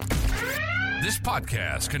This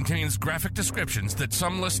podcast contains graphic descriptions that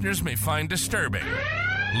some listeners may find disturbing.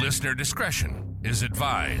 Listener discretion is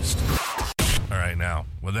advised. All right, now,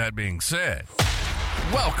 with that being said,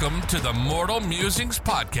 welcome to the Mortal Musings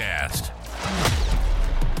Podcast.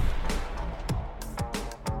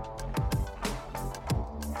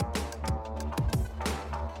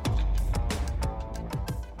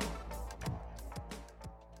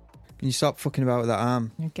 Can you stop fucking about with that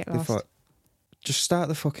arm? Get lost. Just start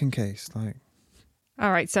the fucking case.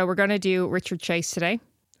 All right, so we're going to do Richard Chase today.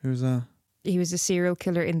 Who's that? He was a serial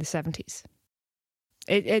killer in the 70s.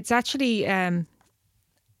 It's actually,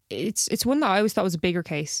 it's one that I always thought was a bigger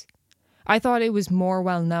case. I thought it was more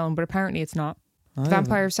well known, but apparently it's not. The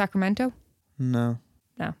Vampire of Sacramento? No.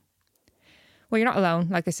 Well, you're not alone.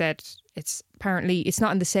 Like I said, it's not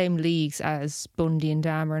in the same leagues as Bundy and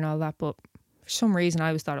Dahmer and all that, but for some reason I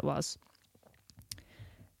always thought it was.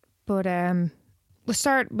 But we'll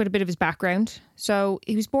start with a bit of his background. So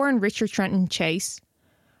he was born Richard Trenton Chase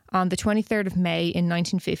on the 23rd of May in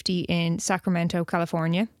 1950 in Sacramento,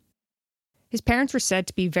 California. His parents were said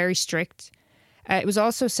to be very strict. It was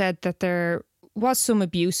also said that there was some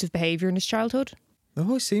abusive behaviour in his childhood. There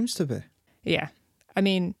always seems to be. Yeah. I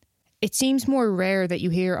mean, it seems more rare that you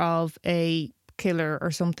hear of a killer or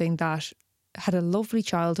something that had a lovely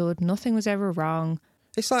childhood, nothing was ever wrong.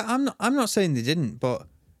 It's like, I'm not saying they didn't, but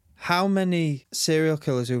how many serial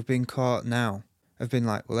killers who've been caught now have been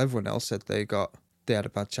like, well, everyone else said they had a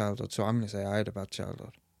bad childhood, so I'm going to say I had a bad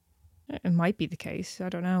childhood. It might be the case. I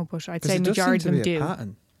don't know, but I'd say majority of them do.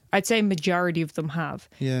 Pattern. I'd say majority of them have,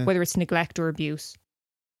 whether it's neglect or abuse.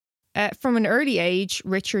 From an early age,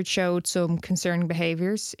 Richard showed some concerning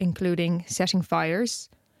behaviours, including setting fires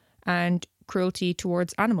and cruelty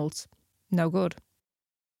towards animals. No good.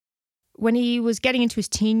 When he was getting into his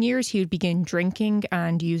teen years, he would begin drinking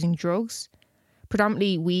and using drugs,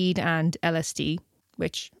 predominantly weed and LSD,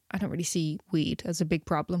 which I don't really see weed as a big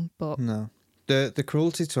problem, but no, the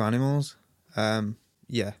cruelty to animals, that's a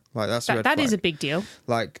red flag. That is a big deal.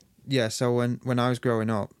 So when I was growing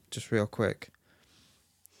up, just real quick,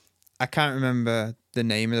 I can't remember the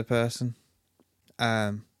name of the person,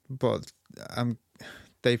 but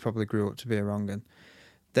they probably grew up to be a wrong one.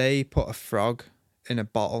 They put a frog in a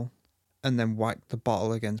bottle and then whacked the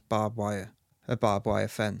bottle against a barbed wire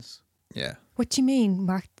fence. Yeah. What do you mean?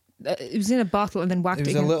 It was in a bottle and then whacked it?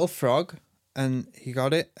 It was a little frog, and he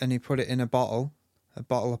got it and he put it in a bottle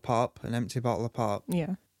of pop, an empty bottle of pop.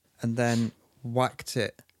 Yeah. And then whacked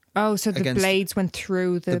it. Oh, so the blades went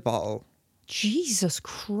through the bottle. Jesus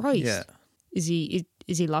Christ. Yeah. Is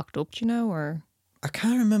he locked up, do you know, or? I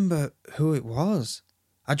can't remember who it was.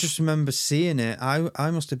 I just remember seeing it.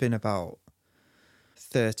 I must have been about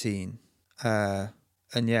 13.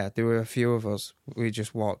 And yeah, there were a few of us. We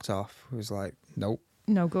just walked off. It was like, nope.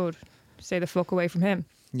 No good. Stay the fuck away from him.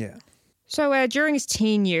 Yeah. So during his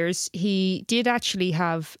teen years, he did actually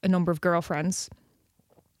have a number of girlfriends.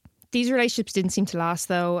 These relationships didn't seem to last,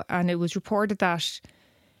 though, and it was reported that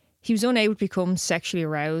he was unable to become sexually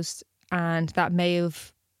aroused, and that may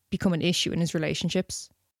have become an issue in his relationships.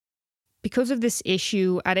 Because of this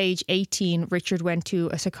issue, at age 18, Richard went to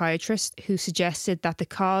a psychiatrist who suggested that the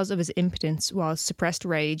cause of his impotence was suppressed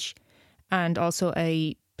rage and also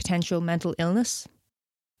a potential mental illness.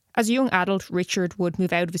 As a young adult, Richard would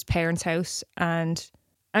move out of his parents' house, and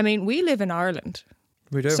I mean, we live in Ireland.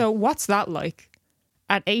 We do. So what's that like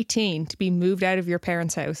at 18 to be moved out of your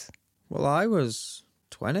parents' house? Well, I was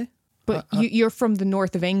 20. But you're from the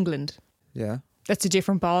north of England. Yeah. That's a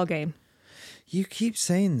different ball game. You keep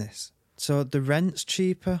saying this. So the rent's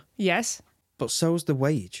cheaper. Yes. But so's the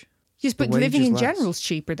wage. Yes, but living in general's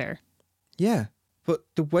cheaper there. Yeah. But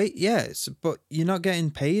but you're not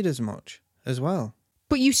getting paid as much as well.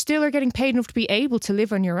 But you still are getting paid enough to be able to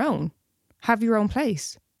live on your own. Have your own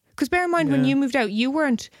place. Because bear in mind, when you moved out, you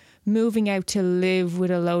weren't moving out to live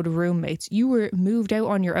with a load of roommates. You were moved out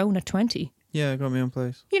on your own at 20. Yeah, I got my own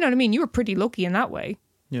place. You know what I mean? You were pretty lucky in that way.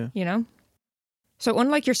 Yeah. You know? So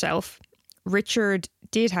unlike yourself, Richard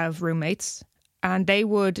did have roommates, and they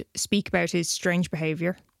would speak about his strange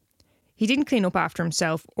behaviour. He didn't clean up after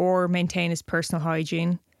himself or maintain his personal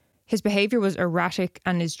hygiene. His behaviour was erratic,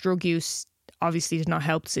 and his drug use obviously did not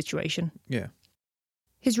help the situation. Yeah.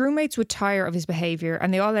 His roommates would tire of his behaviour,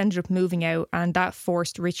 and they all ended up moving out, and that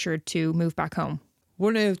forced Richard to move back home.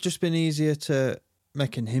 Wouldn't it have just been easier to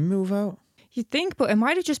making him move out? You'd think, but it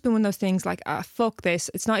might have just been one of those things like, fuck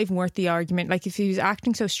this. It's not even worth the argument. Like, if he was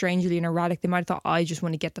acting so strangely and erratic, they might have thought, I just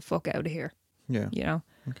want to get the fuck out of here. Yeah. You know?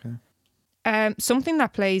 Okay. Something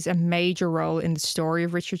that plays a major role in the story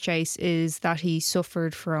of Richard Chase is that he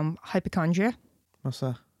suffered from hypochondria. What's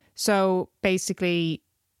that? So basically,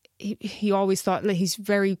 he always thought, like, he's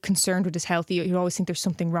very concerned with his health. He'd always think there's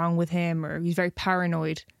something wrong with him, or he's very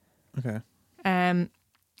paranoid. Okay.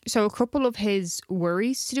 So a couple of his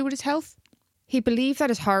worries to do with his health. He believed that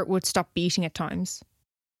his heart would stop beating at times.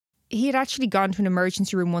 He had actually gone to an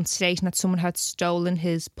emergency room once stating that someone had stolen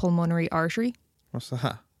his pulmonary artery. What's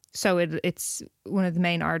that? So it's one of the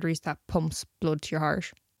main arteries that pumps blood to your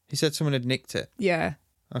heart. He said someone had nicked it. Yeah.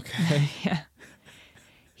 Okay. Yeah.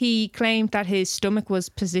 He claimed that his stomach was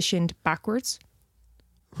positioned backwards.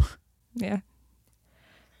 Yeah.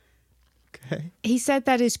 Okay. He said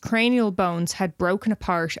that his cranial bones had broken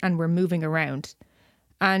apart and were moving around.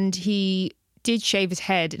 And he did shave his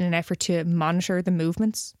head in an effort to monitor the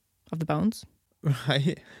movements of the bones.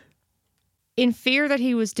 Right. In fear that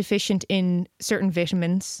he was deficient in certain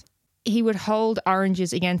vitamins, he would hold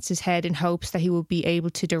oranges against his head in hopes that he would be able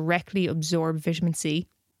to directly absorb vitamin C.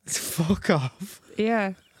 Fuck off.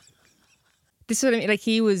 Yeah. This is what I mean. Like,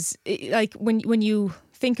 he was, like, when you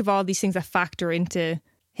think of all these things that factor into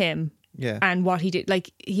him and what he did,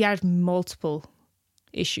 like, he had multiple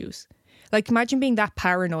issues. Like, imagine being that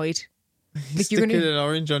paranoid. Like, Sticking an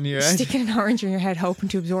orange on your head. Sticking an orange on your head, hoping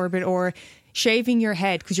to absorb it, or shaving your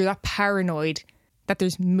head because you're that paranoid that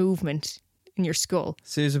there's movement in your skull.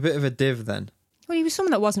 So he was a bit of a div then? Well, he was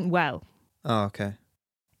someone that wasn't well. Oh, okay.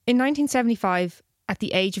 In 1975, at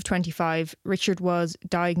the age of 25, Richard was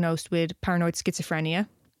diagnosed with paranoid schizophrenia.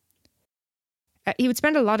 He would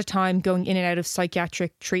spend a lot of time going in and out of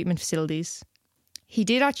psychiatric treatment facilities. He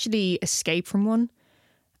did actually escape from one,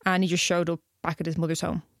 and he just showed up back at his mother's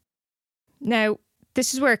home. Now,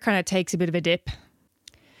 this is where it kind of takes a bit of a dip.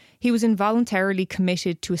 He was involuntarily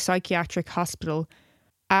committed to a psychiatric hospital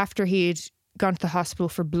after he had gone to the hospital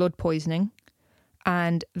for blood poisoning,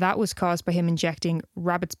 and that was caused by him injecting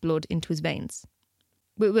rabbit's blood into his veins.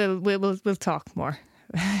 We'll talk more.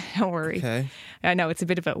 Don't worry. Okay. I know it's a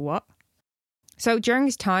bit of a what. So during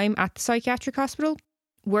his time at the psychiatric hospital,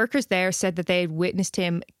 workers there said that they had witnessed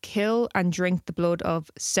him kill and drink the blood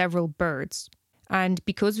of several birds. And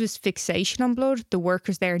because of his fixation on blood, the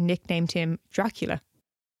workers there nicknamed him Dracula.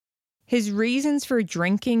 His reasons for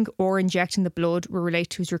drinking or injecting the blood were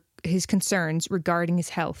related to his concerns regarding his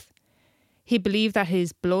health. He believed that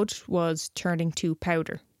his blood was turning to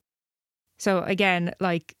powder. So again,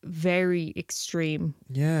 like, very extreme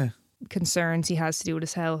concerns he has to do with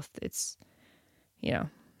his health. It's, you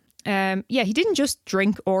know. He didn't just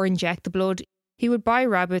drink or inject the blood. He would buy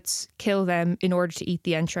rabbits, kill them in order to eat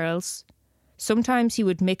the entrails. Sometimes he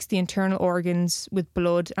would mix the internal organs with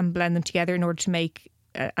blood and blend them together in order to make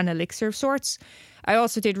an elixir of sorts. I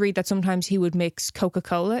also did read that sometimes he would mix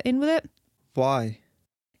Coca-Cola in with it. Why?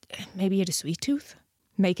 Maybe he had a sweet tooth.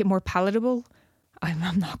 Make it more palatable.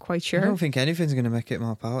 I'm not quite sure. I don't think anything's going to make it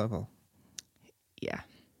more palatable. Yeah.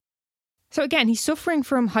 So again, he's suffering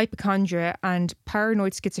from hypochondria and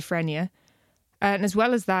paranoid schizophrenia. And as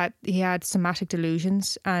well as that, he had somatic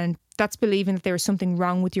delusions. And that's believing that there is something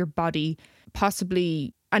wrong with your body,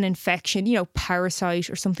 possibly an infection, parasite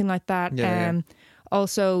or something like that. Yeah.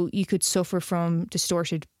 Also, you could suffer from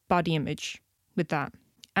distorted body image with that.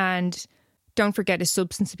 And don't forget his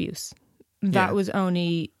substance abuse. That was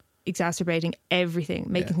only exacerbating everything,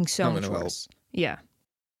 making things so much worse. Yeah.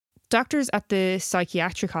 Doctors at the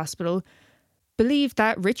psychiatric hospital believed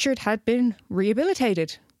that Richard had been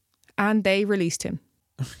rehabilitated and they released him.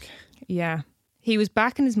 Okay. Yeah. He was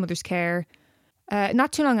back in his mother's care.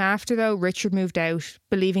 Not too long after, though, Richard moved out,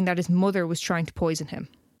 believing that his mother was trying to poison him.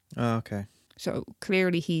 Oh, okay. So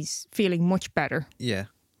clearly he's feeling much better. Yeah.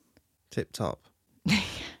 Tip top.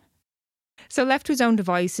 So left to his own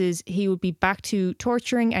devices, he would be back to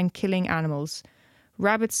torturing and killing animals,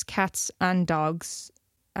 rabbits, cats and dogs,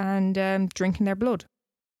 and drinking their blood.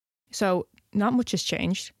 So not much has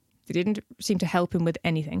changed. They didn't seem to help him with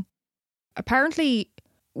anything. Apparently,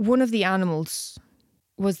 one of the animals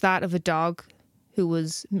was that of a dog who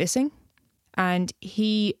was missing, and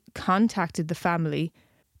he contacted the family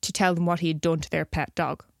to tell them what he had done to their pet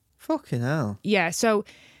dog. Fucking hell. Yeah, so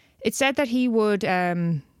it said that he would...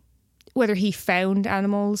 whether he found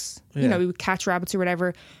animals, he would catch rabbits or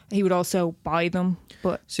whatever, he would also buy them.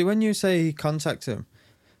 But see, when you say he contacted him,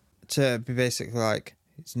 to be basically like,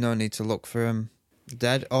 it's no need to look for him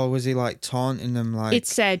dead, or was he like taunting them? Like, it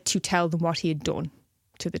said to tell them what he had done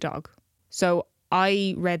to the dog. So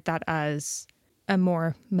I read that as a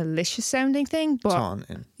more malicious sounding thing. But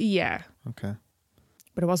taunting. Yeah. Okay.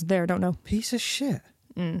 But it wasn't there, I don't know. Piece of shit.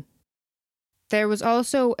 Mm. There was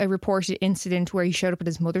also a reported incident where he showed up at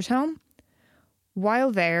his mother's home.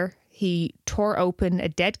 While there, he tore open a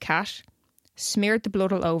dead cat, smeared the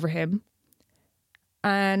blood all over him,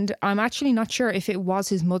 And I'm actually not sure if it was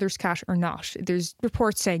his mother's cat or not. There's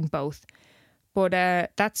reports saying both. But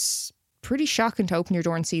that's pretty shocking to open your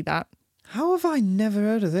door and see that. How have I never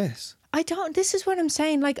heard of this? This is what I'm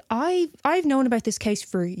saying. Like, I've known about this case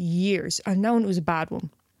for years. I've known it was a bad one.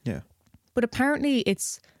 Yeah. But apparently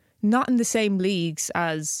it's not in the same leagues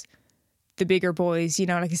as the bigger boys, you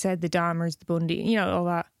know, like I said, the Dahmers, the Bundy, you know, all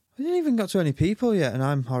that. We didn't even got to any people yet, and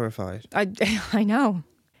I'm horrified. I know.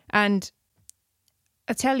 And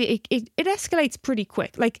I tell you, it escalates pretty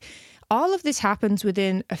quick. Like, all of this happens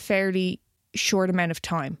within a fairly short amount of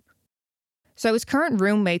time. So his current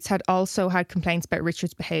roommates had also had complaints about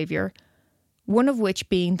Richard's behaviour, one of which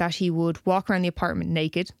being that he would walk around the apartment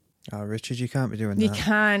naked. Oh, Richard, you can't be doing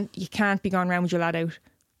that. You can't be going around with your lad out.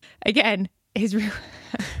 Again, his room...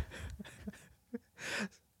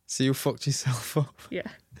 So you fucked yourself up? Yeah.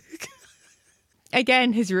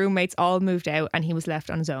 Again, his roommates all moved out and he was left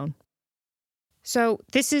on his own. So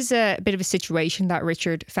this is a bit of a situation that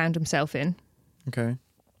Richard found himself in. Okay.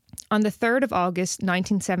 On the 3rd of August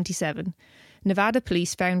 1977, Nevada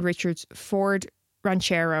police found Richard's Ford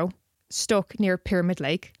Ranchero stuck near Pyramid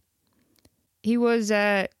Lake. He was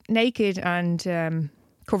naked and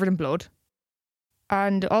covered in blood.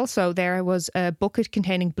 And also there was a bucket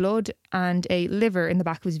containing blood and a liver in the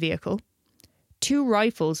back of his vehicle. 2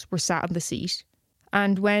 rifles were sat on the seat.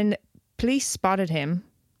 And when police spotted him,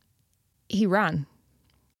 he ran.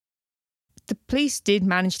 The police did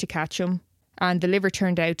manage to catch him, and the liver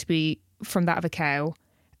turned out to be from that of a cow.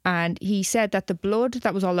 And he said that the blood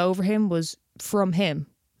that was all over him was from him,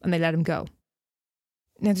 and they let him go.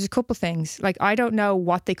 Now, there's a couple of things. Like, I don't know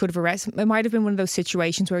what they could have arrested. It might have been one of those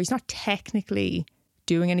situations where he's not technically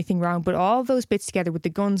doing anything wrong, but all those bits together with the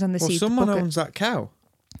guns on the seat. Well, someone owns that cow.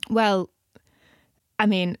 Well, I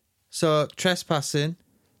mean... So, trespassing,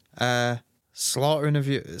 slaughtering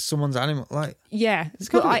of someone's animal, like... Yeah,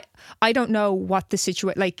 but I don't know what the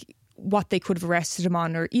situation... Like, what they could have arrested him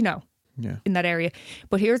on or, you know, in that area.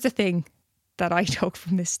 But here's the thing that I took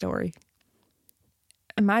from this story.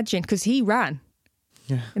 Imagine, because he ran.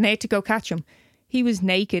 Yeah. And they had to go catch him. He was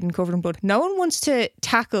naked and covered in blood. No one wants to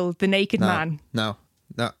tackle the naked man. No,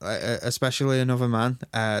 especially another man.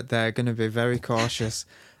 They're going to be very cautious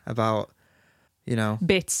about, you know...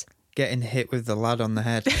 Bits. Getting hit with the lad on the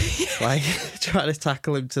head. Like, trying to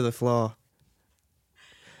tackle him to the floor.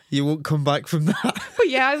 You won't come back from that. But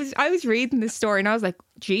yeah, I was reading this story and I was like,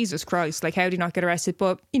 Jesus Christ, like, how do you not get arrested?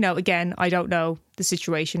 But, you know, again, I don't know the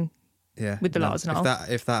situation with the laws and all.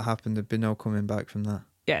 If that happened, there'd be no coming back from that.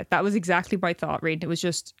 Yeah, that was exactly my thought reading. It was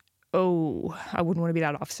just, I wouldn't want to be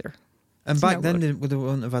that officer. And back then, they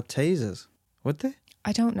wouldn't have had tasers, would they?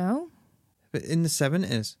 I don't know. But in the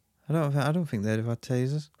 70s, I don't think they'd have had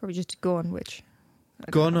tasers. Probably just a gun, which...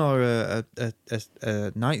 Gun or a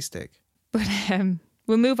nightstick. But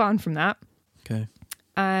we'll move on from that. Okay.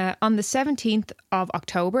 On the 17th of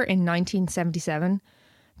October in 1977,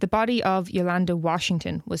 the body of Yolanda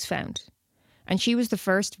Washington was found. And she was the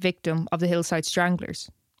first victim of the Hillside Stranglers.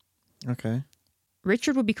 Okay.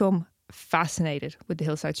 Richard would become fascinated with the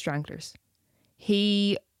Hillside Stranglers.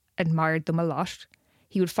 He admired them a lot.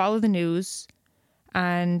 He would follow the news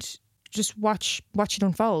and just watch it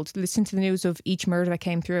unfold, listen to the news of each murder that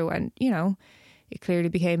came through. And, you know, it clearly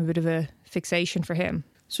became a bit of a fixation for him.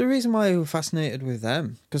 So the reason why you were fascinated with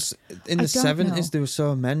them? Because in the 70s, there were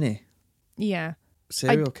so many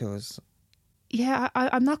serial killers. Yeah,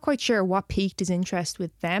 I'm not quite sure what piqued his interest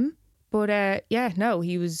with them. But,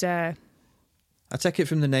 he was... I take it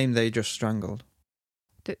from the name they just strangled.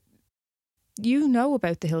 You know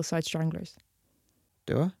about the Hillside Stranglers?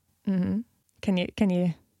 Do I? Mm-hmm. Can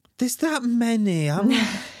you... There's that many.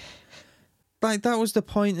 Like, that was the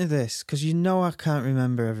point of this, because you know I can't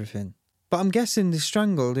remember everything. But I'm guessing they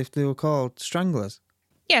strangled if they were called stranglers.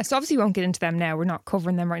 Yeah, so obviously we won't get into them now. We're not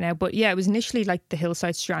covering them right now. But yeah, it was initially like the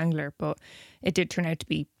Hillside Strangler, but it did turn out to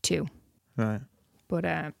be 2. Right. But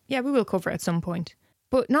we will cover it at some point.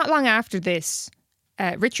 But not long after this,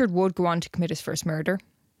 Richard would go on to commit his first murder.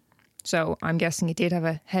 So I'm guessing it did have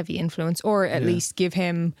a heavy influence, or at least give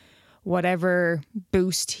him whatever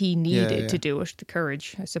boost he needed to do it, the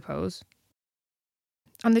courage, I suppose.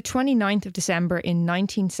 On the 29th of December in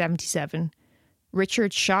 1977,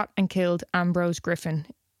 Richard shot and killed Ambrose Griffin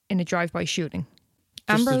in a drive-by shooting.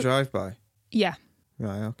 Just a drive-by? Yeah.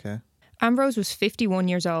 Right, okay. Ambrose was 51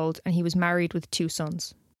 years old and he was married with 2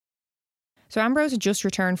 sons. So Ambrose had just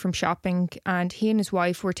returned from shopping and he and his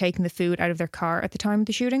wife were taking the food out of their car at the time of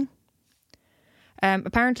the shooting.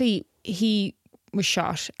 Apparently, he was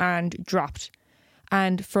shot and dropped.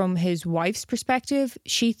 And from his wife's perspective,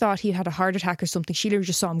 she thought he'd had a heart attack or something. She literally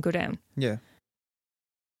just saw him go down. Yeah.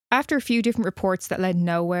 After a few different reports that led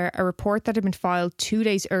nowhere, a report that had been filed 2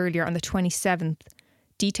 days earlier on the 27th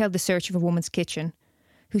detailed the search of a woman's kitchen,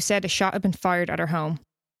 who said a shot had been fired at her home.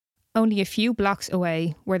 Only a few blocks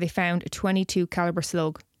away, where they found a .22 caliber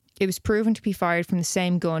slug, it was proven to be fired from the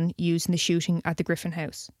same gun used in the shooting at the Griffin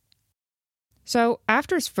house. So,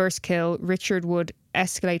 after his first kill, Richard would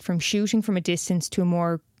escalate from shooting from a distance to a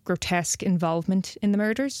more grotesque involvement in the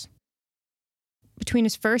murders. Between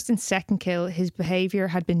his first and second kill, his behaviour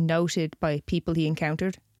had been noted by people he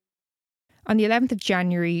encountered. On the 11th of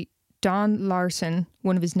January, Dawn Larson,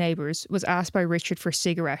 one of his neighbours, was asked by Richard for a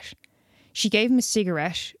cigarette. She gave him a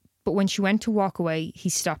cigarette, but when she went to walk away, he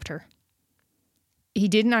stopped her. He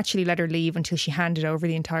didn't actually let her leave until she handed over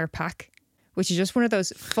the entire pack, which is just one of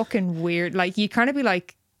those fucking weird, like, you kind of be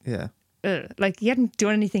like, Yeah. like, he hadn't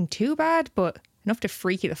done anything too bad, but enough to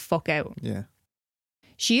freak you the fuck out. Yeah.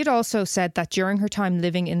 She had also said that during her time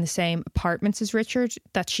living in the same apartments as Richard,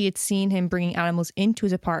 that she had seen him bringing animals into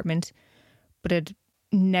his apartment, but had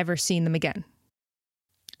never seen them again.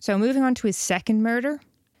 So moving on to his second murder,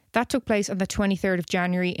 that took place on the 23rd of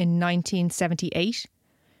January in 1978.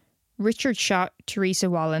 Richard shot Teresa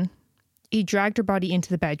Wallen. He dragged her body into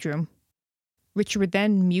the bedroom. Richard would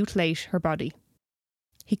then mutilate her body.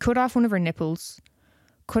 He cut off one of her nipples,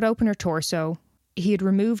 cut open her torso. He had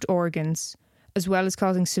removed organs, as well as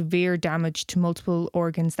causing severe damage to multiple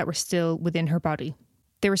organs that were still within her body.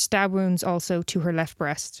 There were stab wounds also to her left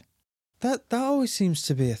breast. That always seems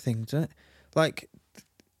to be a thing, doesn't it? Like,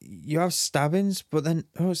 you have stabbings, but then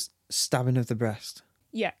stabbing of the breast.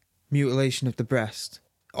 Yeah. Mutilation of the breast.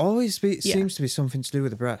 Seems to be something to do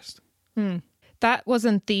with the breast. That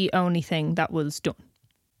wasn't the only thing that was done.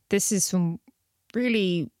 This is some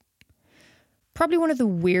really, probably one of the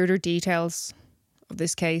weirder details of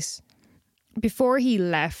this case. Before he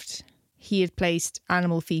left, he had placed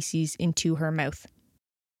animal feces into her mouth.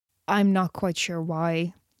 I'm not quite sure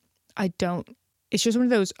why. It's just one of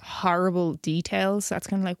those horrible details that's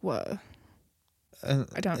kind of like, what?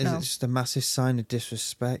 I don't know. Is it just a massive sign of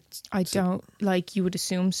disrespect? You would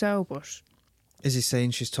assume so, but... Is he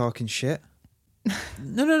saying she's talking shit?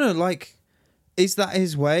 No, like, is that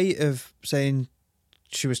his way of saying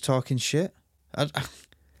she was talking shit?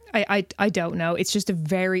 I don't know. It's just a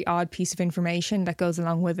very odd piece of information that goes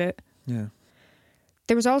along with it. Yeah.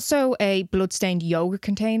 There was also a blood-stained yogurt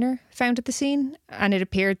container found at the scene, and it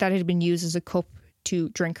appeared that it had been used as a cup to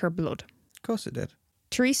drink her blood. Of course it did.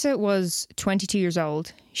 Teresa was 22 years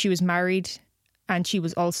old. She was married, and she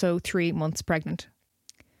was also 3 months pregnant.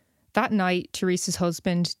 That night, Teresa's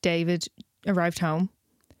husband, David, arrived home.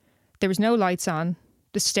 There was no lights on,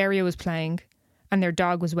 the stereo was playing, and their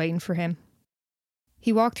dog was waiting for him.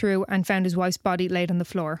 He walked through and found his wife's body laid on the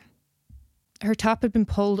floor. Her top had been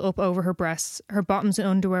pulled up over her breasts, her bottoms and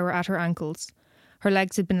underwear were at her ankles. Her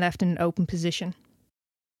legs had been left in an open position.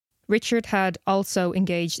 Richard had also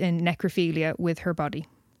engaged in necrophilia with her body.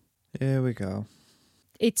 Here we go.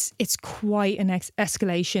 It's quite an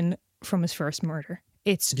escalation from his first murder.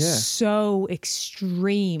 It's so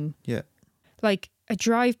extreme. Yeah. Like a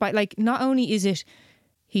drive-by, like not only is it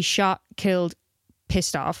he shot, killed,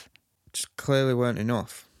 pissed off. Just clearly weren't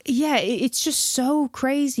enough. Yeah, it's just so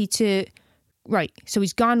crazy to... Right, so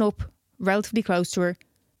he's gone up relatively close to her,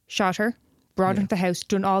 shot her, brought her into the house,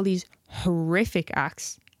 done all these horrific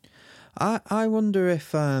acts. I wonder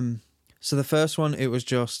if... So the first one, it was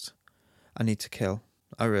just, I need to kill.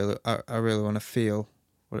 I really want to feel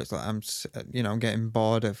what it's like. I'm getting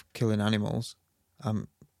bored of killing animals. I'm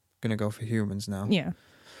going to go for humans now. Yeah.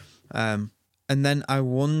 And then I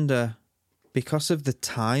wonder, because of the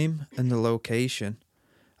time and the location,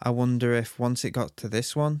 I wonder if once it got to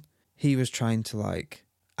this one, he was trying to like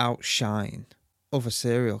outshine other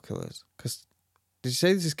serial killers. Because did you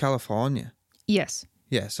say this is California? Yes.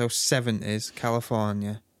 Yeah, so 70s,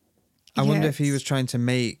 California. I wonder if he was trying to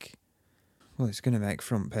make... Well, it's going to make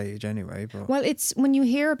front page anyway, but... Well, it's when you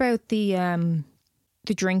hear about the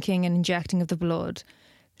drinking and injecting of the blood,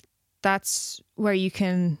 that's where you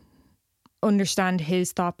can understand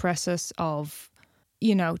his thought process of,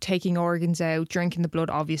 taking organs out, drinking the blood,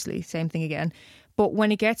 obviously, same thing again. But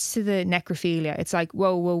when it gets to the necrophilia, it's like,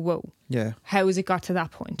 whoa. Yeah. How has it got to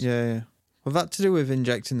that point? Yeah. Well, that to do with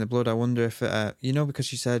injecting the blood, I wonder if,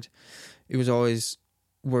 because you said he was always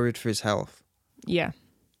worried for his health. Yeah.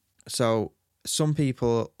 So some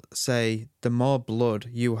people say the more blood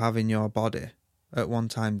you have in your body at one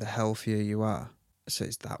time, the healthier you are. So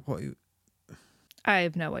is that what you... I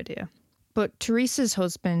have no idea. But Teresa's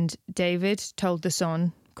husband, David, told The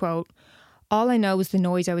Sun, quote, "All I know is the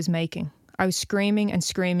noise I was making. I was screaming and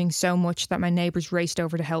screaming so much that my neighbours raced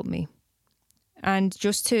over to help me." And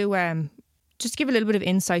just to just to give a little bit of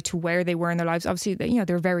insight to where they were in their lives. Obviously, they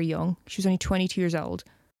were very young. She was only 22 years old.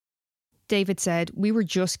 David said, "We were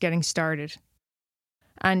just getting started."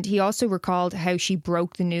 And he also recalled how she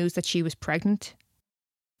broke the news that she was pregnant.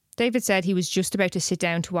 David said he was just about to sit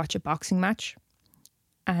down to watch a boxing match.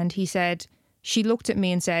 And he said, "She looked at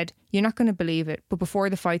me and said, 'You're not going to believe it, but before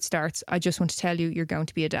the fight starts, I just want to tell you you're going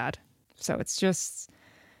to be a dad.'" So it's just,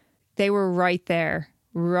 they were right there,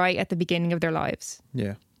 right at the beginning of their lives.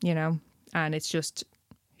 Yeah. And it's just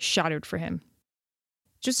shattered for him.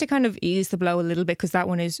 Just to kind of ease the blow a little bit, because that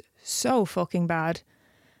one is so fucking bad.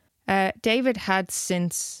 David had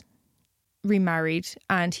since remarried,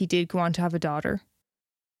 and he did go on to have a daughter.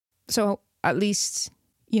 So at least,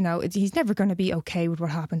 he's never going to be okay with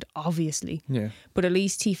what happened, obviously. Yeah. But at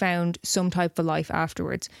least he found some type of life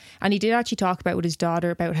afterwards. And he did actually talk about with his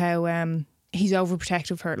daughter about how he's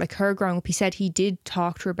overprotective of her. Like her growing up, he said he did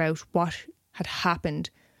talk to her about what had happened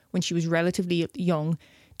when she was relatively young,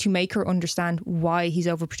 to make her understand why he's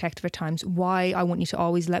overprotective at times, why I want you to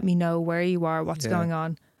always let me know where you are, what's going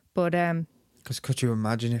on. But because could you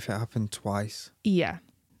imagine if it happened twice? Yeah,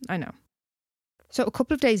 I know. So a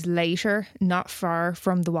couple of days later, not far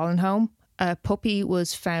from the Wallen home, a puppy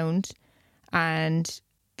was found, and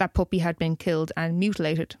that puppy had been killed and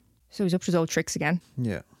mutilated. So he's up to his old tricks again.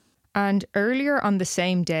 Yeah. And earlier on the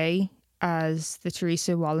same day as the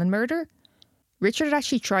Teresa Wallen murder, Richard had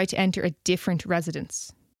actually tried to enter a different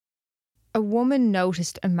residence. A woman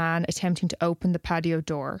noticed a man attempting to open the patio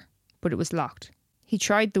door, but it was locked. He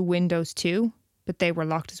tried the windows too, but they were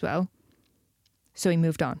locked as well. So he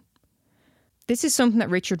moved on. This is something that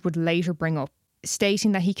Richard would later bring up,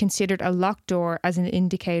 stating that he considered a locked door as an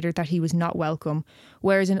indicator that he was not welcome,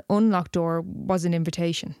 whereas an unlocked door was an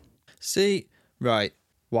invitation. See, right.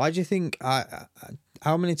 Why do you think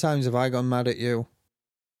how many times have I gone mad at you?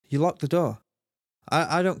 You lock the door.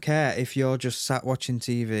 I don't care if you're just sat watching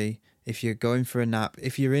TV, if you're going for a nap,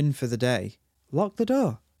 if you're in for the day. Lock the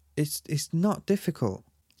door. It's not difficult.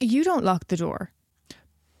 You don't lock the door.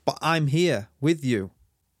 But I'm here with you.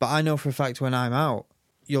 But I know for a fact when I'm out,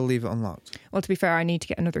 you'll leave it unlocked. Well, to be fair, I need to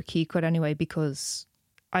get another key code anyway, because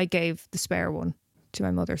I gave the spare one to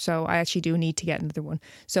my mother. So I actually do need to get another one.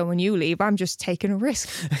 So when you leave, I'm just taking a risk.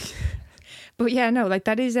 But yeah, no, like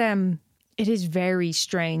that is, it is very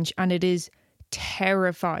strange, and it is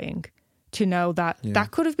terrifying to know that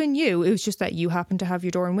that could have been you. It was just that you happened to have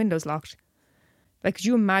your door and windows locked. Like, could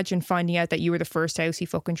you imagine finding out that you were the first house he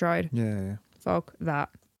fucking tried? Yeah. Fuck that.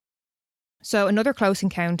 So another close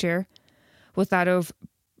encounter was that of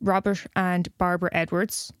Robert and Barbara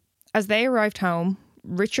Edwards. As they arrived home,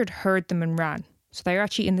 Richard heard them and ran. So they were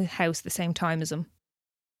actually in the house at the same time as him.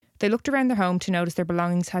 They looked around their home to notice their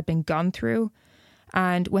belongings had been gone through.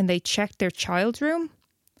 And when they checked their child's room,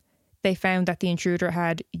 they found that the intruder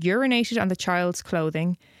had urinated on the child's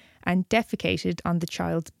clothing and defecated on the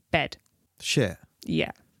child's bed. Shit.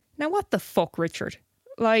 Yeah. Now, what the fuck, Richard?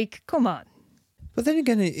 Like, come on. But then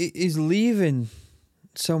again, he's leaving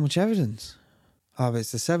so much evidence. Oh, but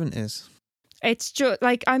it's the 70s. It's just,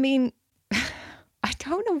 like, I mean, I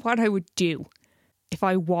don't know what I would do if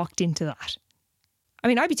I walked into that. I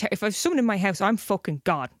mean, if I was someone in my house, I'm fucking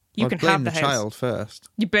gone. You can have the house. Blame the child first.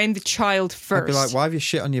 You blame the child first. I'd be like, why have you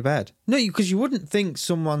shit on your bed? No, because you wouldn't think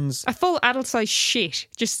someone's... a full adult-sized shit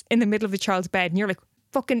just in the middle of the child's bed, and you're like,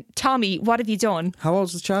 fucking Tommy, what have you done? How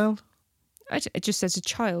old's the child? It just says a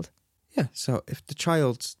child. Yeah, so if the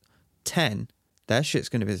child's 10, their shit's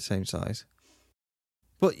going to be the same size.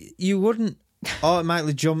 But you wouldn't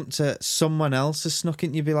automatically jump to someone else has snuck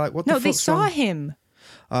in. You'd be like, what the fuck's No, they saw wrong? him.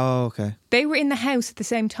 Oh, okay. They were in the house at the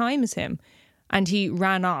same time as him, and he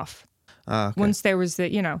ran off. Ah, okay. Once there was the,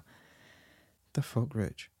 The fuck,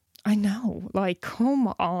 Rich? I know, like,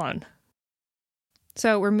 come on.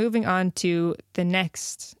 So we're moving on to the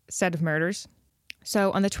next set of murders.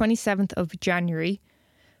 So on the 27th of January,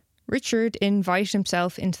 Richard invited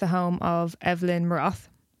himself into the home of Evelyn Mroth.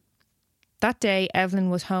 That day, Evelyn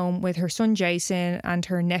was home with her son Jason and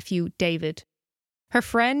her nephew David. Her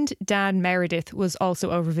friend Dan Meredith was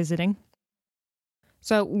also over visiting.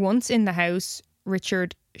 So once in the house,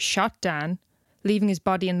 Richard shot Dan, leaving his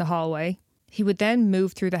body in the hallway. He would then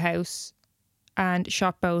move through the house and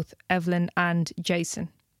shot both Evelyn and Jason.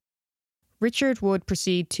 Richard would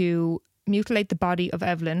proceed to mutilate the body of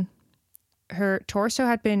Evelyn. Her torso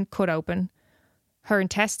had been cut open. Her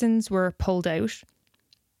intestines were pulled out.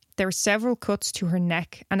 There were several cuts to her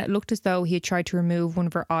neck, and it looked as though he had tried to remove one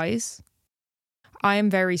of her eyes. I am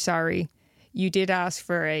very sorry. You did ask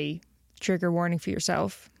for a trigger warning for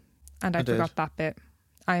yourself, and I forgot that bit.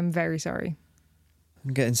 I am very sorry.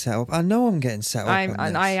 I'm getting set up. I know I'm getting set up.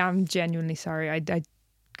 I am genuinely sorry. I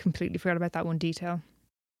completely forgot about that one detail.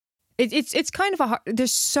 It's kind of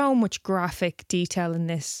there's so much graphic detail in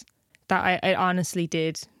this that I honestly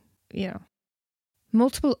did,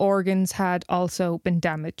 Multiple organs had also been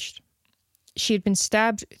damaged. She had been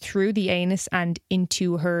stabbed through the anus and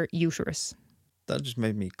into her uterus. That just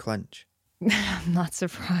made me clench. I'm not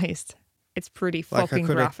surprised. It's pretty fucking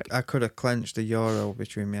graphic. I could have clenched a euro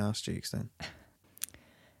between my arse cheeks then.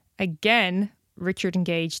 Again, Richard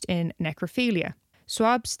engaged in necrophilia.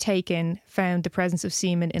 Swabs taken found the presence of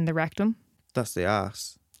semen in the rectum. That's the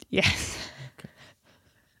arse. Yes. Okay.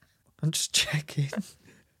 I'm just checking.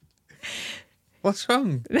 What's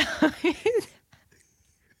wrong?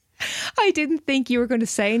 I didn't think you were going to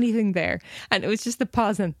say anything there. And it was just the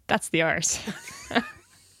pause and that's the arse.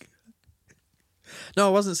 No, I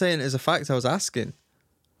wasn't saying it as a fact. I was asking.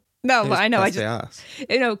 No, but I know. That's the arse.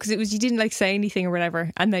 Because it was, you didn't say anything or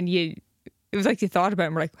whatever. And then it was like you thought about it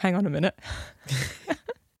and were like, hang on a minute.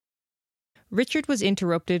 Richard was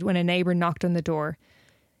interrupted when a neighbour knocked on the door.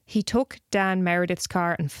 He took Dan Meredith's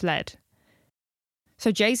car and fled.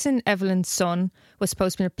 So Jason, Evelyn's son, was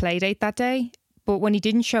supposed to be on a play date that day, but when he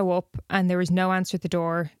didn't show up and there was no answer at the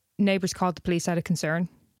door, neighbours called the police out of concern.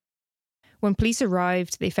 When police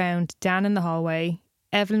arrived, they found Dan in the hallway.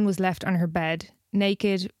 Evelyn was left on her bed,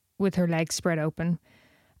 naked with her legs spread open,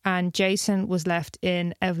 and Jason was left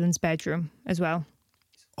in Evelyn's bedroom as well.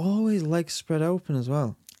 Always legs spread open as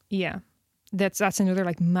well. Yeah. That's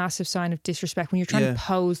another massive sign of disrespect. When you're trying to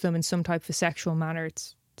pose them in some type of sexual manner,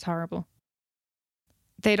 it's horrible.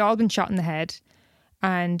 They'd all been shot in the head,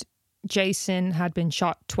 and Jason had been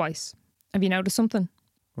shot twice. Have you noticed something?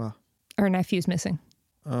 What? Her nephew's missing.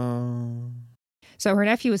 Oh. So her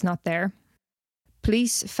nephew was not there.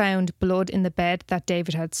 Police found blood in the bed that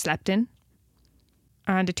David had slept in.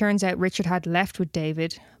 And it turns out Richard had left with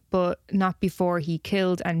David, but not before he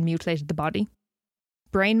killed and mutilated the body.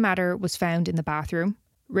 Brain matter was found in the bathroom.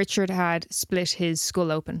 Richard had split his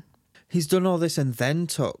skull open. He's done all this and then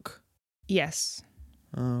took? Yes.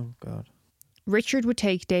 Oh, God. Richard would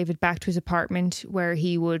take David back to his apartment where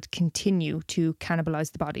he would continue to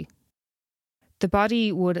cannibalise the body. The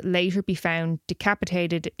body would later be found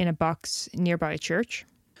decapitated in a box nearby a church.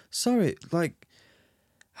 Sorry,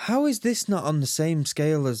 how is this not on the same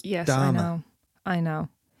scale as Yes, Dharma? I know.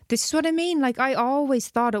 This is what I mean. I always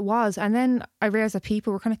thought it was. And then I realised that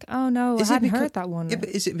people were kind of oh no, I hadn't heard that one. Yeah, but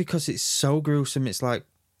is it because it's so gruesome, it's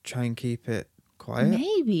try and keep it quiet?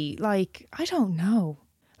 Maybe. I don't know.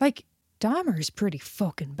 Dahmer is pretty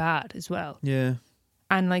fucking bad as well. Yeah.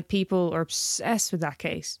 And people are obsessed with that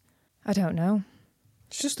case. I don't know.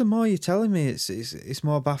 It's just the more you're telling me, it's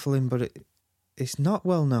more baffling, but it's not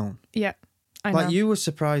well known. Yeah, I know. You were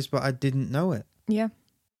surprised, but I didn't know it. Yeah.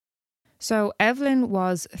 So Evelyn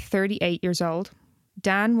was 38 years old.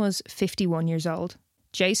 Dan was 51 years old.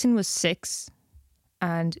 Jason was 6.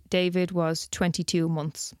 And David was 22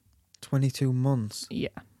 months. 22 months? Yeah.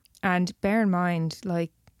 And bear in mind,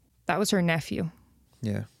 that was her nephew.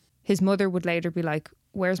 Yeah. His mother would later be like,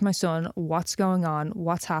 where's my son? What's going on?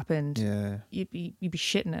 What's happened? Yeah. You'd be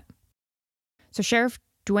shitting it. So Sheriff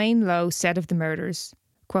Dwayne Lowe said of the murders,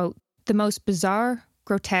 quote, "The most bizarre,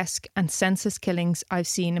 grotesque and senseless killings I've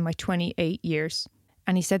seen in my 28 years."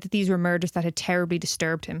 And he said that these were murders that had terribly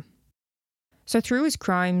disturbed him. So through his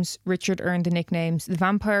crimes, Richard earned the nicknames the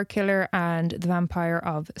Vampire Killer and the Vampire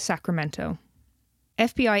of Sacramento.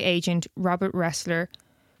 FBI agent Robert Ressler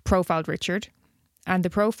profiled Richard, and the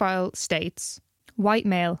profile states, white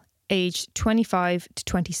male, aged 25 to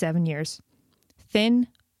 27 years, thin,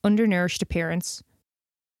 undernourished appearance.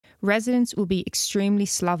 Residence will be extremely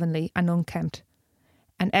slovenly and unkempt,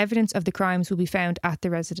 and evidence of the crimes will be found at the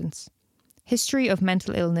residence. History of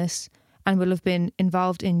mental illness, and will have been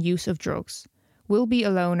involved in use of drugs. Will be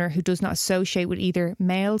a loner who does not associate with either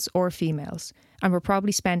males or females, and will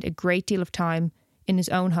probably spend a great deal of time in his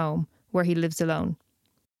own home where he lives alone.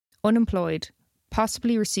 Unemployed,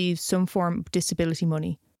 possibly receives some form of disability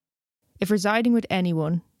money. If residing with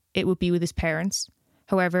anyone, it would be with his parents.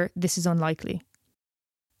 However, this is unlikely.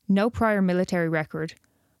 No prior military record,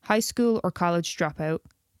 high school or college dropout,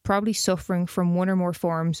 probably suffering from one or more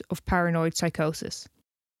forms of paranoid psychosis.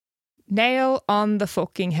 Nail on the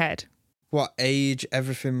fucking head. What age,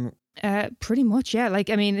 everything? Pretty much, yeah.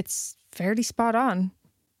 It's fairly spot on,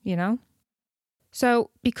 So,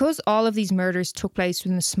 because all of these murders took place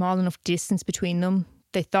within a small enough distance between them,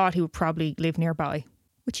 they thought he would probably live nearby,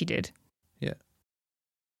 which he did. Yeah.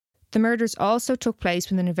 The murders also took place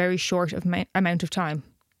within a very short amount of time.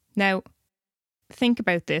 Now, think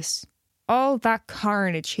about this. All that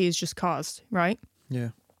carnage he has just caused, right? Yeah.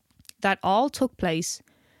 That all took place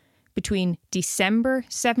between December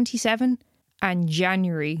 77 and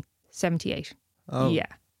January 78. Oh. Yeah.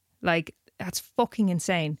 Like, that's fucking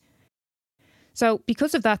insane. So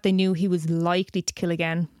because of that, they knew he was likely to kill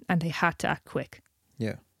again and they had to act quick.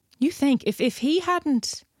 Yeah. You think if he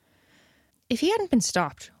hadn't been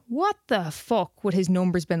stopped, what the fuck would his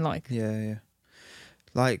numbers been like? Yeah.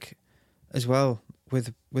 Like, as well,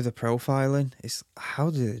 with the profiling, it's how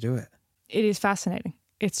do they do it? It is fascinating.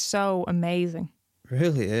 It's so amazing. It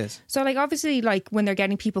really is. So, like, obviously, like, when they're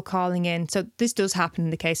getting people calling in, so this does happen in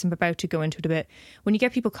the case, I'm about to go into it a bit. When you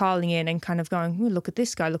get people calling in and kind of going, oh, look at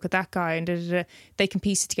this guy, look at that guy, and they can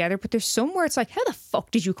piece it together. But there's somewhere it's like, how the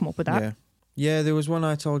fuck did you come up with that? Yeah, there was one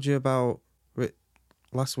I told you about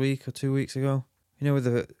last week or 2 weeks ago. You know,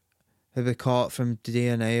 with the caught from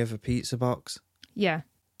DNA of a pizza box. Yeah.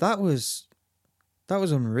 That was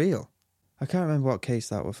unreal. I can't remember what case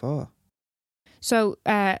that was for. So,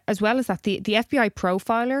 as well as that, the FBI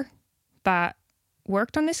profiler that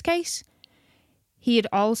worked on this case, he had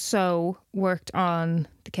also worked on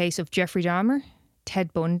the case of Jeffrey Dahmer,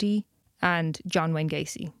 Ted Bundy, and John Wayne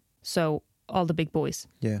Gacy. So, all the big boys.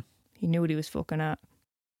 Yeah. He knew what he was fucking at.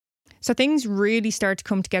 So things really started to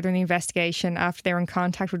come together in the investigation after they were in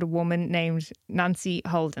contact with a woman named Nancy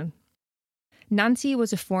Holden. Nancy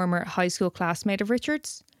was a former high school classmate of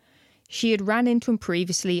Richard's. She had ran into him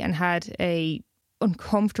previously and had a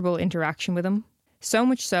uncomfortable interaction with him. So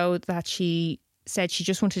much so that she said she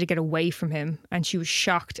just wanted to get away from him, and she was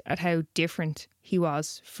shocked at how different he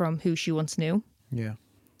was from who she once knew. Yeah.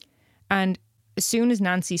 And as soon as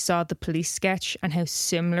Nancy saw the police sketch and how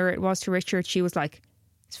similar it was to Richard, she was like,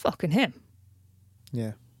 it's fucking him.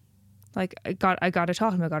 Yeah. Like, I got to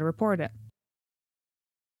talk to him, I got to report it.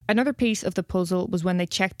 Another piece of the puzzle was when they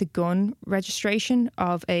checked the gun registration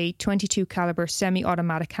of a .22 caliber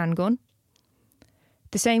semi-automatic handgun.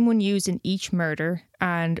 The same one used in each murder,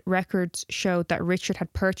 and records showed that Richard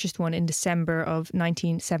had purchased one in December of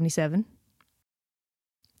 1977.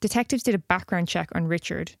 Detectives did a background check on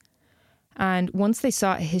Richard, and once they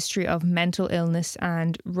saw a history of mental illness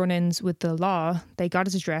and run-ins with the law, they got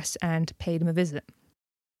his address and paid him a visit.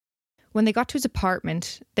 When they got to his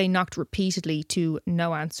apartment, they knocked repeatedly to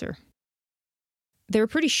no answer. They were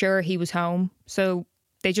pretty sure he was home, so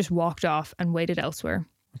they just walked off and waited elsewhere.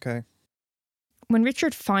 Okay. When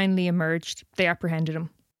Richard finally emerged, they apprehended him.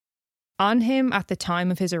 On him at the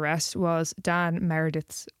time of his arrest was Dan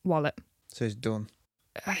Meredith's wallet. So he's done.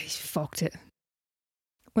 He fucked it.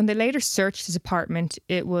 When they later searched his apartment,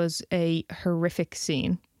 it was a horrific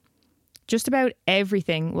scene. Just about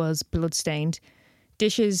everything was blood-stained.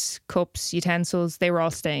 Dishes, cups, utensils, they were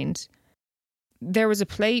all stained. There was a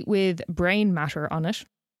plate with brain matter on it,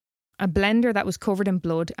 a blender that was covered in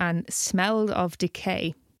blood and smelled of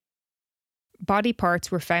decay. Body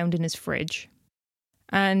parts were found in his fridge.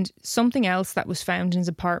 And something else that was found in his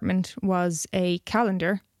apartment was a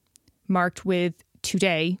calendar marked with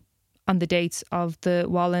today on the dates of the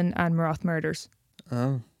Wallen and Maroth murders.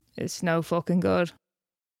 Oh. It's no fucking good.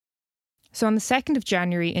 So on the 2nd of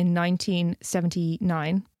January in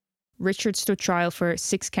 1979, Richard stood trial for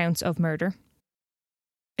 6 counts of murder.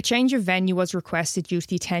 A change of venue was requested due to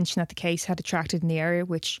the attention that the case had attracted in the area,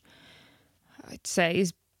 which I'd say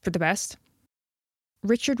is for the best.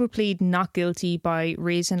 Richard would plead not guilty by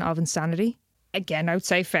reason of insanity. Again, I would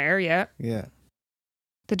say fair, yeah. Yeah.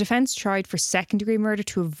 The defence tried for second-degree murder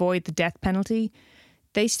to avoid the death penalty.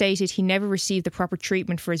 They stated he never received the proper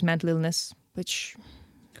treatment for his mental illness, which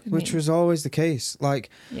was always the case. Like,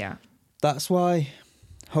 yeah. That's why,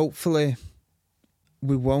 hopefully,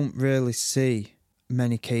 we won't really see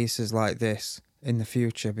many cases like this in the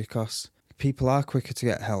future, because people are quicker to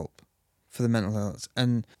get help for the mental illness,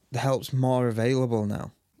 and the help's more available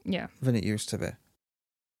now than it used to be.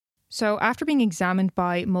 So after being examined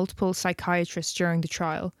by multiple psychiatrists during the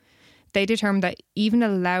trial, they determined that even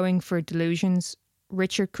allowing for delusions,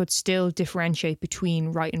 Richard could still differentiate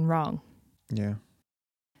between right and wrong. Yeah.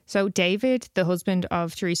 So David, the husband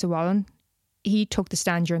of Teresa Wallen, he took the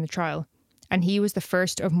stand during the trial, and he was the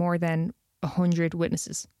first of more than 100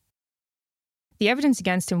 witnesses. The evidence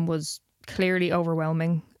against him was clearly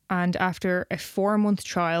overwhelming, and after a 4-month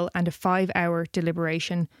trial and a 5-hour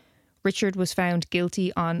deliberation, Richard was found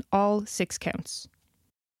guilty on all 6 counts.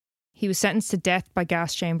 He was sentenced to death by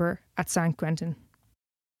gas chamber at San Quentin.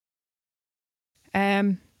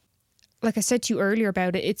 Like I said to you earlier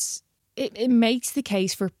about it, it makes the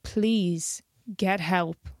case for please get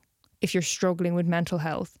help if you're struggling with mental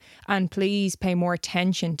health, and please pay more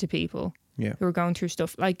attention to people who are going through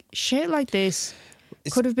stuff. Like, shit like this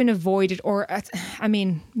could have been avoided, or,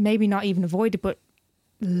 maybe not even avoided, but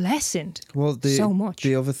lessened so much.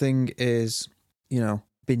 The other thing is,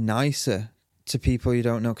 be nicer to people you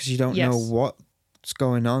don't know, because you don't know what's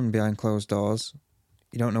going on behind closed doors.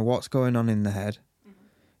 You don't know what's going on in the head.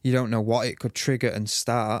 You don't know what it could trigger and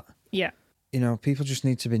start. Yeah. You know, people just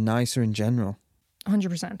need to be nicer in general.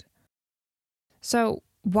 100%. So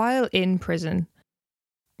while in prison,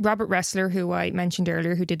 Robert Ressler, who I mentioned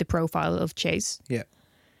earlier, who did the profile of Chase,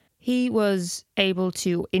 he was able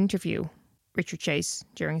to interview Richard Chase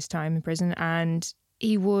during his time in prison, and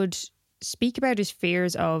he would speak about his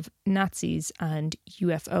fears of Nazis and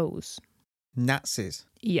UFOs. Nazis?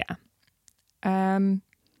 Yeah.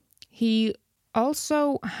 He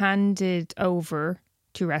also handed over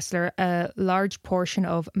to Ressler a large portion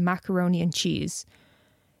of macaroni and cheese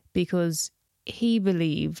because he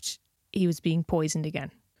believed he was being poisoned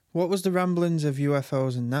again. What was the ramblings of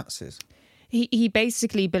UFOs and Nazis? He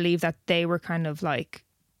basically believed that they were kind of like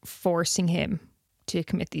forcing him to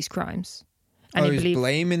commit these crimes. And he was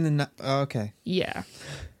blaming the... okay. Yeah.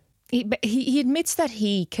 He admits that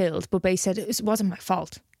he killed, but they said it wasn't my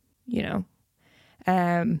fault, you know,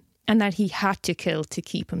 and that he had to kill to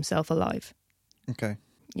keep himself alive. Okay.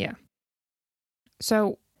 Yeah.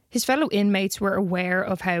 So his fellow inmates were aware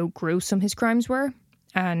of how gruesome his crimes were,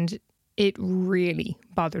 and it really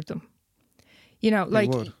bothered them. You know,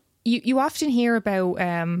 like you often hear about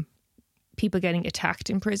people getting attacked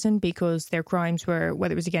in prison because their crimes were,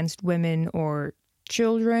 whether it was against women or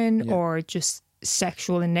children or just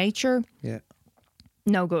sexual in nature. Yeah.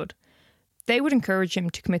 No good. They would encourage him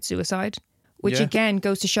to commit suicide, which again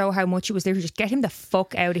goes to show how much it was there to just get him the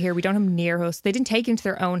fuck out of here. We don't have him near us. They didn't take him to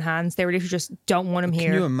their own hands. They were literally just don't want him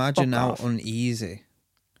here. Can you imagine how off. uneasy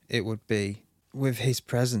it would be with his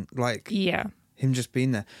present? Like, him just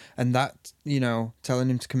being there. And that, you know, telling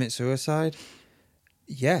him to commit suicide.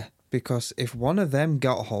 Yeah, because if one of them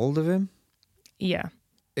got hold of him, it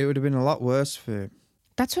would have been a lot worse for him.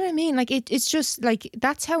 That's what I mean. Like, it's just like,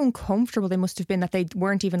 that's how uncomfortable they must have been, that they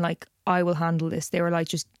weren't even like, I will handle this. They were like,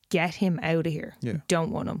 just get him out of here. Yeah.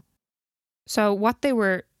 Don't want him. So what they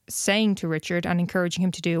were saying to Richard and encouraging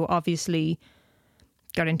him to do obviously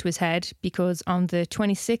got into his head, because on the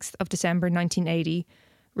 26th of December 1980,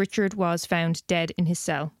 Richard was found dead in his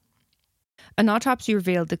cell. An autopsy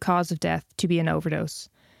revealed the cause of death to be an overdose,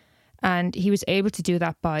 and he was able to do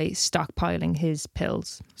that by stockpiling his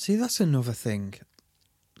pills. See, that's another thing.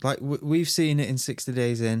 Like, we've seen it in 60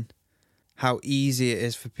 Days In, how easy it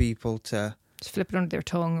is for people to... just flip it under their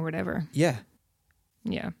tongue or whatever. Yeah.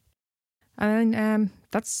 Yeah. And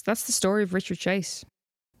that's the story of Richard Chase,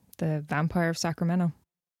 the vampire of Sacramento.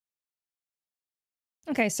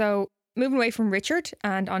 Okay, so moving away from Richard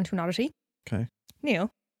and onto an oddity. Okay. Neil,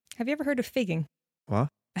 have you ever heard of figging? What?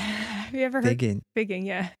 Have you ever heard Figging? Figging,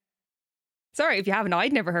 yeah. Sorry if you haven't.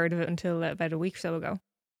 I'd never heard of it until about a week or so ago.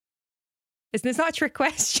 It's not a trick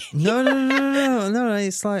question. No.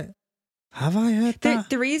 It's like, have I heard that?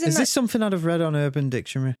 The reason is this something I'd have read on Urban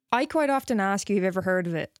Dictionary? I quite often ask you if you've ever heard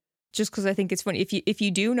of it, just because I think it's funny. If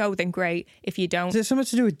you do know, then great. If you don't, Is it something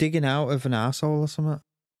to do with digging out of an arsehole or something?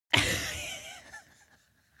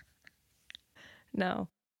 No.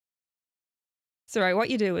 It's all right. What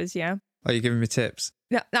you do is, Are you giving me tips?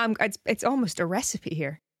 No, it's almost a recipe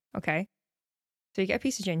here. Okay. So you get a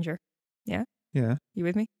piece of ginger. Yeah? Yeah. You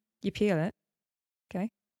with me? You peel it. Okay.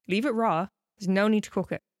 Leave it raw. There's no need to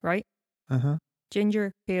cook it, right? Uh-huh.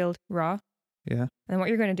 Ginger peeled raw. Yeah. And what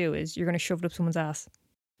you're going to do is you're going to shove it up someone's ass.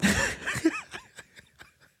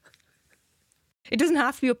 It doesn't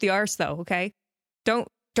have to be up the arse though, okay? Don't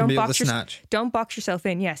box yourself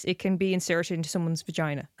in. Yes, it can be inserted into someone's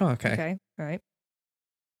vagina. Oh, okay. Okay, all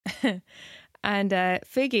right. And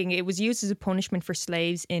figging, it was used as a punishment for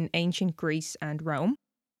slaves in ancient Greece and Rome.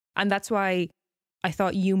 And that's why I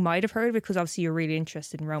thought you might have heard of it, because obviously you're really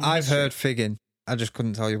interested in Roman history. I've heard figging. I just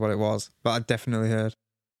couldn't tell you what it was, but I definitely heard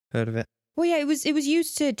of it. Well, yeah, it was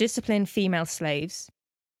used to discipline female slaves.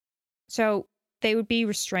 So they would be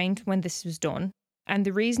restrained when this was done. And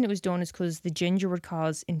the reason it was done is because the ginger would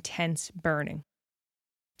cause intense burning.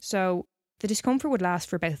 So the discomfort would last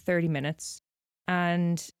for about 30 minutes.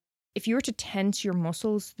 And if you were to tense your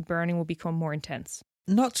muscles, the burning will become more intense.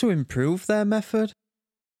 Not to improve their method,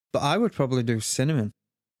 but I would probably do cinnamon.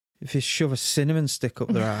 If you shove a cinnamon stick up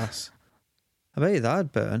their ass, I bet you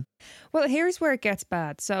that'd burn. Well, here's where it gets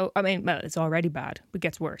bad. So, I mean, well, it's already bad, but it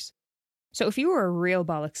gets worse. So if you were a real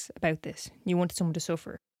bollocks about this, you wanted someone to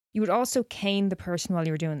suffer, you would also cane the person while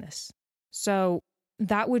you were doing this. So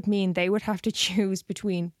that would mean they would have to choose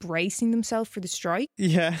between bracing themselves for the strike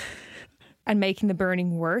and making the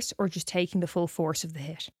burning worse, or just taking the full force of the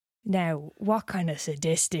hit. Now, what kind of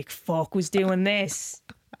sadistic fuck was doing this?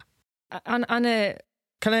 On a...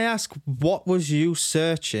 Can I ask, what was you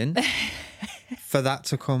searching for that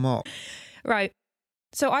to come up? Right.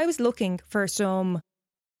 So I was looking for some...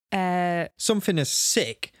 Something as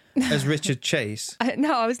sick as Richard Chase.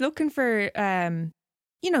 I was looking for,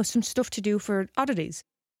 some stuff to do for oddities.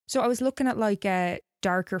 So I was looking at like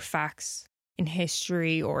darker facts in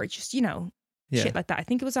history or just, shit like that. I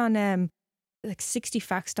think it was on like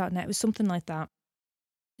 60facts.net. It was something like that.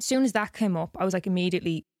 As soon as that came up, I was like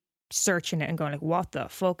immediately searching it and going like, what the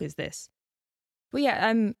fuck is this? But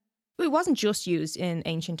yeah, it wasn't just used in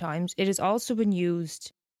ancient times. It has also been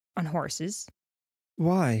used on horses.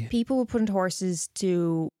 Why? People would put into horses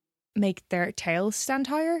to make their tails stand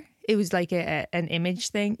higher. It was like an image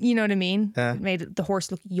thing. You know what I mean? Yeah. It made the horse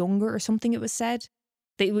look younger or something, it was said.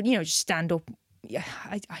 They would, just stand up. Yeah,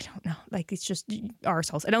 I don't know. Like, it's just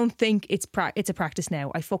arseholes. I don't think it's a practice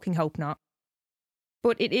now. I fucking hope not.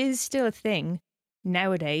 But it is still a thing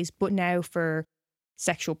nowadays, but now for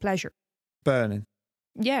sexual pleasure. Burning.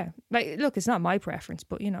 Yeah. Like, look, it's not my preference,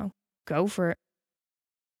 but, go for it.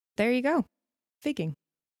 There you go. Figging.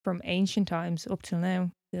 From ancient times up till now.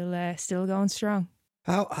 Still going strong.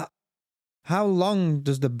 How long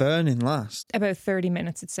does the burning last? About 30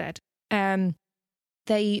 minutes, it said.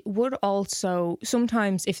 They would also,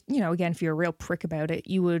 sometimes, if you're a real prick about it,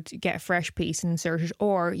 you would get a fresh piece and insert it,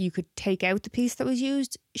 or you could take out the piece that was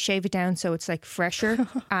used, shave it down so it's like fresher,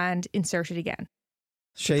 and insert it again.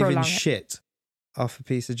 Shaving shit off a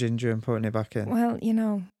piece of ginger and putting it back in. Well,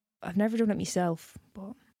 I've never done it myself,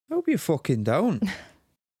 but... I hope you fucking don't.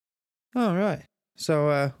 All right.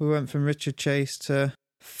 So we went from Richard Chase to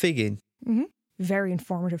figging. Mm-hmm. Very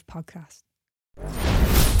informative podcast.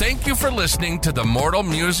 Thank you for listening to the Mortal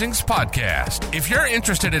Musings podcast. If you're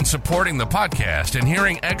interested in supporting the podcast and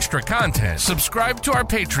hearing extra content, subscribe to our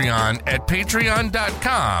Patreon at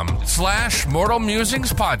patreon.com/Mortal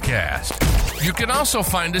Musings podcast. You can also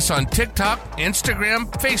find us on TikTok,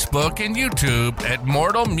 Instagram, Facebook, and YouTube at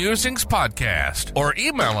Mortal Musings Podcast, or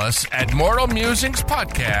email us at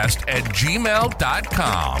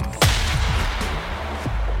mortalmusingspodcast@gmail.com.